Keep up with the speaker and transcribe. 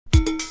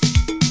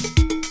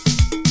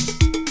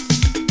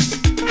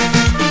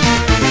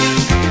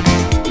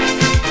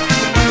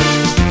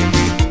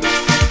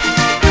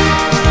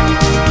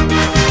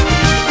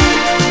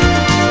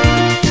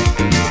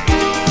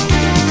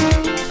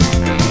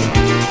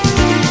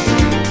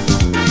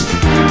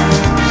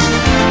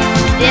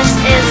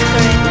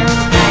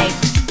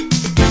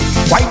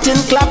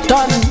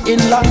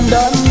in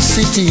London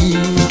City.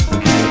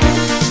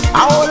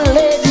 Our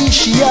lady,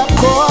 she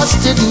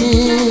accosted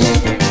me,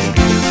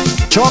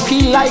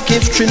 talking like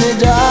if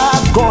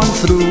Trinidad gone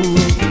through,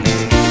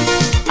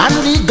 and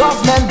the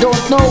government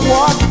don't know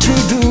what to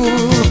do.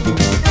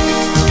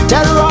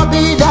 Tell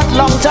Robbie that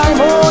long time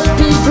old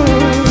people,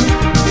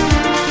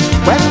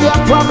 when their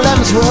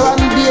problems were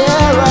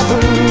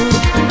unbearable,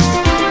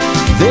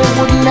 they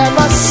would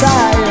never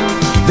sigh,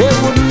 they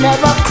would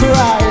never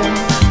cry,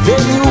 they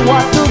knew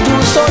what to do.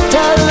 So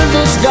tell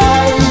this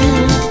guy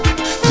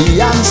the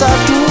answer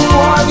to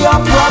all your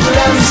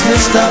problems,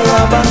 Mr.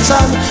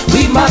 Robinson.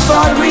 We must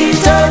all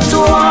return to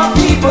our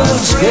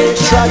people's great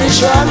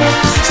tradition.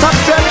 Stop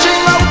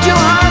stretching out your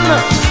hand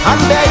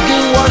and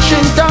begging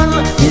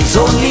Washington. It's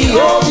only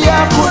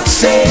Obeah could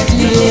save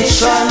the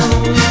nation.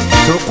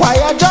 To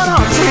quiet John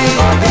Humphrey,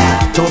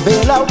 to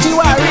bail out the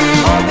worry,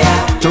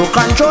 to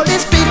control the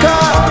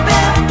speaker,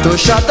 to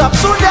shut up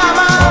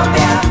Sudama.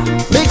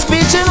 Big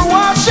speech in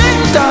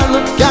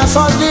Washington,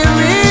 cancel the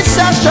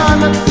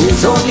recession.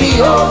 It's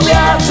only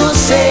Obeah to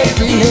save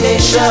the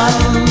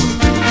nation.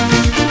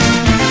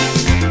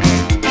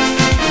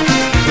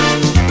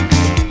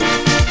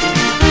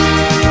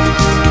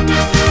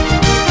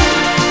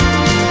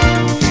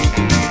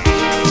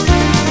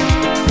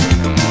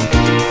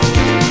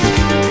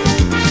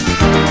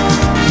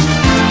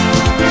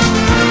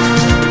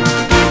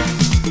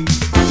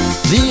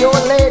 The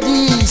old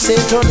lady say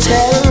to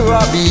tell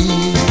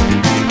Robbie,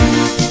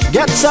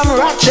 get some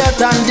ratchet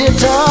and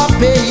it up,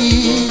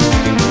 pay.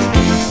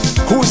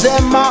 Who's a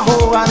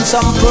maho and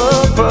some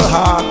purple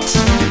heart,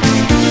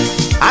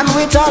 and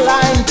with a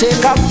line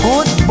take a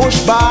good bush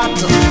bat.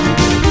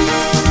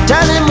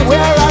 Tell him wear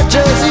a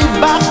jersey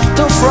back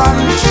to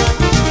front,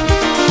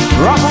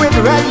 run with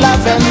red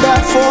lavender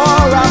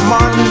for a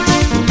month.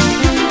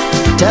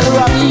 Tell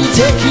Robbie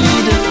take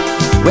heed,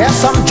 wear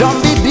some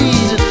jumbie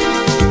bead,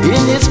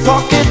 in his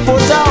pocket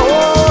put a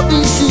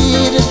Obeah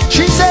seed.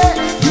 She said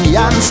the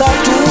answer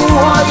to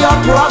all your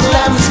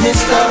problems,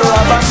 Mr.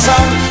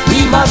 Robinson.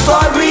 We must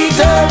all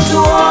return to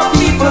our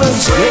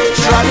people's great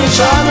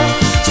tradition.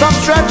 Stop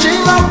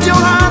stretching out your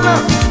hand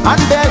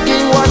and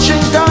begging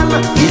Washington.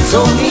 It's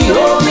only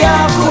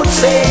Obeah could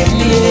save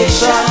the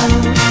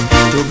nation.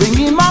 To bring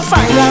in more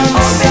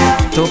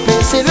finance, to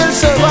pay civil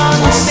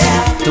servants,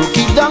 to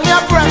keep down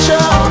your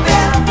pressure,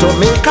 to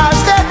make us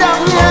stay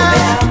down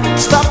here.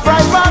 Stop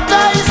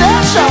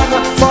privatization,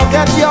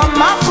 forget your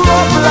macro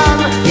plan.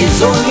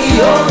 It's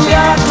only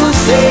Obeah to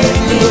save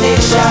the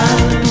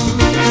nation.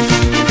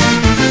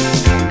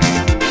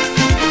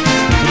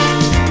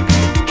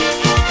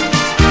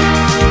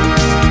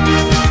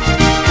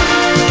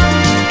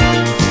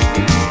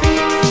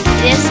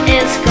 This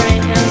is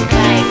Graham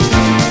Life.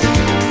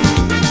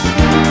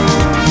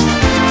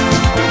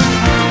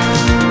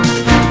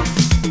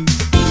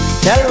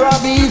 Tell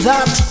Robbie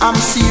that I'm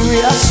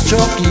serious,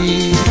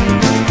 Chucky.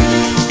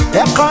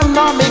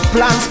 Economic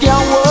plans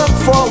can work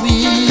for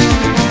we.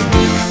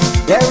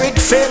 Eric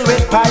failed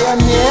with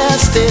pioneer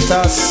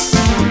status.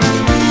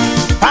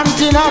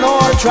 Panting and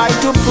all try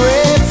to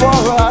pray for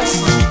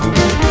us.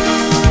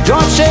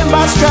 George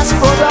Chambers stress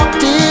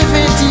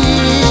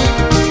productivity,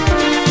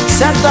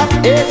 set up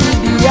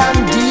ADB and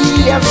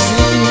DFC.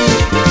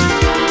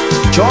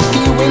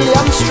 Chucky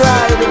Williams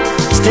tried,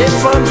 state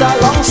firms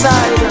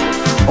alongside.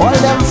 All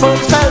them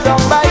folks fell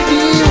down by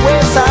the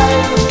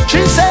wayside.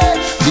 She said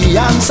the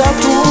answer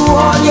to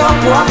all your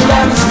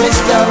problems,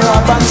 Mr.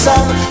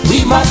 Robinson.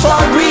 We must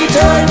all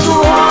return to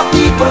our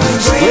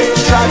people's great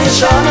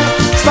tradition.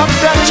 Stop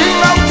stretching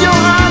out your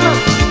hand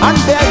and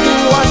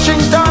begging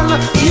Washington.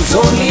 It's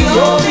only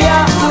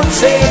Obeah could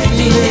save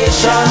the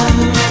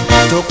nation.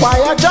 To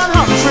quiet John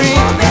Humphrey,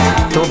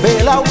 to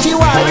bail out the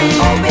worry,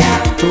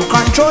 to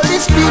control the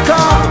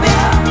speaker,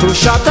 to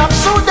shut up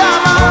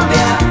Sudama.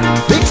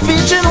 Big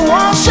speech in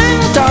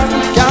Washington,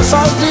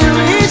 cancel the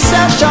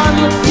recession.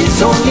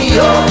 It's only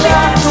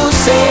Obeah to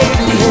save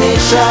the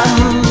nation.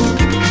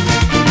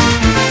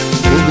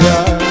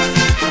 Obeah.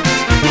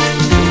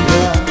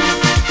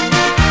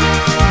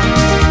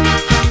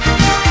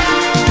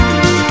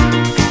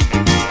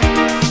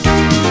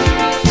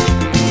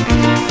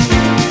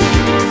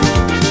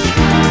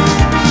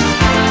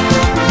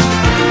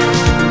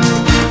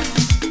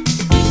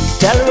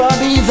 Tell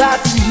Robbie that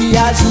he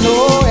has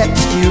no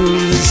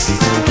excuse.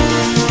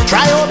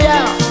 Try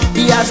Obeah,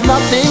 he has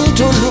nothing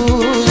to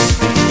lose.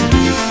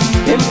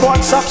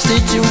 Import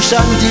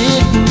substitution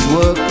didn't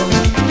work.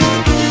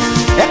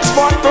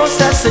 Export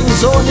processing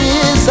zone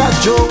is a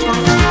joke.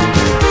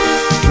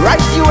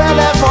 Write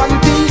ULF on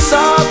piece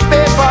of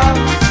paper,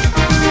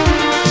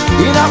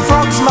 in a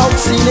frog's mouth,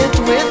 seal it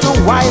with a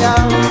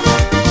wire.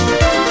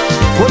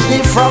 Put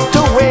the frog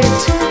to wait,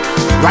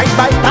 right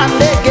by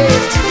Pande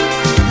Gate.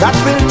 That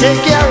will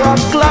take care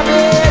of Club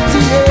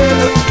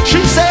 88.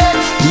 She said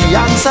the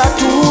answer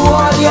to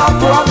all your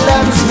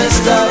problems,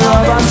 Mr.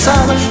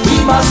 Robinson. We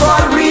must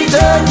all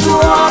return to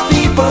our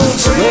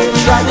people's great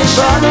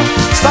tradition.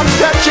 Stop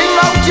stretching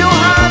out your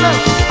hand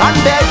and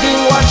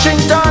begging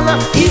Washington.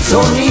 It's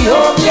only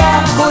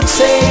Obeah could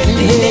save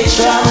the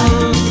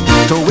nation.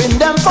 To win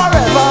them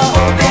forever,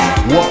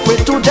 walk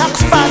with two Jack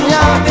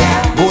Spaniard,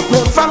 goat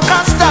milk from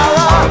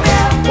Castara,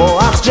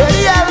 or ask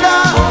Jerry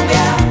Elder.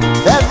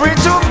 Every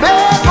two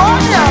big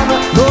onion,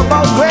 know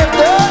about great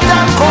dirt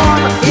and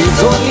corn. It's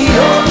only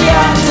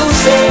Obeah to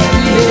save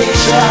the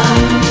nation.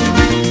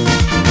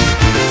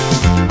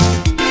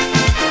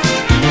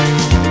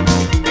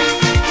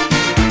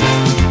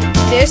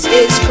 This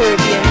is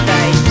Caribbean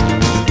Vibe.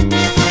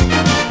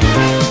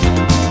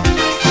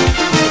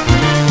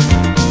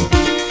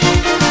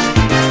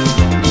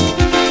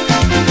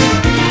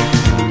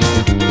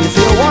 If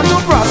you want to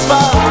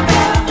prosper,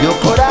 you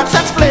could ask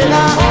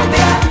explainer.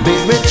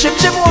 Bathe with chip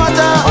chip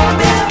water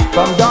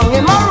from down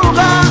in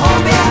Moruga.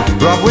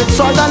 Rub with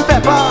salt and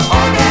pepper.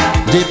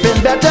 Deep in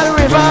Bethel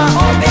River.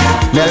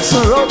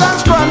 Nelson Road and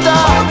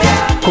Scrunter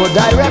could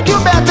direct you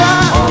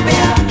better.